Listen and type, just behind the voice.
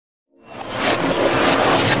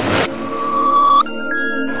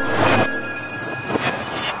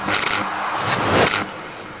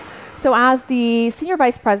So as the Senior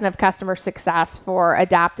Vice President of Customer Success for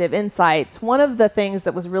Adaptive Insights, one of the things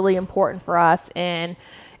that was really important for us in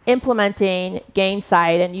implementing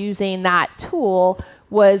Gainsight and using that tool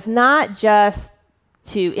was not just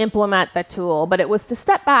to implement the tool, but it was to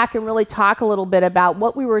step back and really talk a little bit about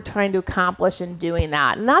what we were trying to accomplish in doing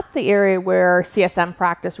that. And that's the area where CSM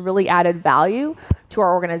practice really added value to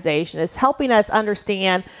our organization, is helping us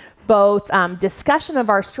understand both discussion of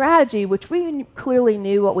our strategy, which we clearly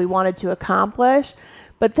knew what we wanted to accomplish,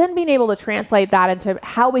 but then being able to translate that into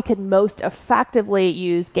how we could most effectively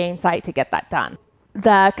use Gainsight to get that done.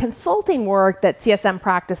 The consulting work that CSM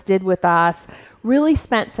practice did with us really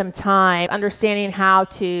spent some time understanding how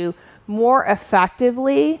to more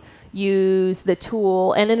effectively use the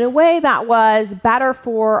tool, and in a way that was better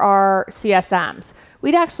for our CSMs.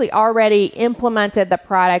 We'd actually already implemented the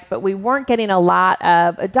product, but we weren't getting a lot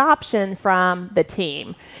of adoption from the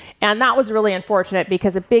team. And that was really unfortunate,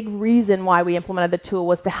 because a big reason why we implemented the tool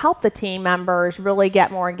was to help the team members really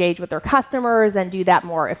get more engaged with their customers and do that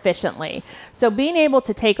more efficiently. So being able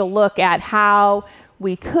to take a look at how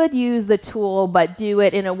we could use the tool but do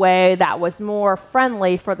it in a way that was more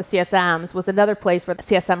friendly for the CSMs was another place where the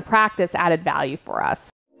CSM practice added value for us.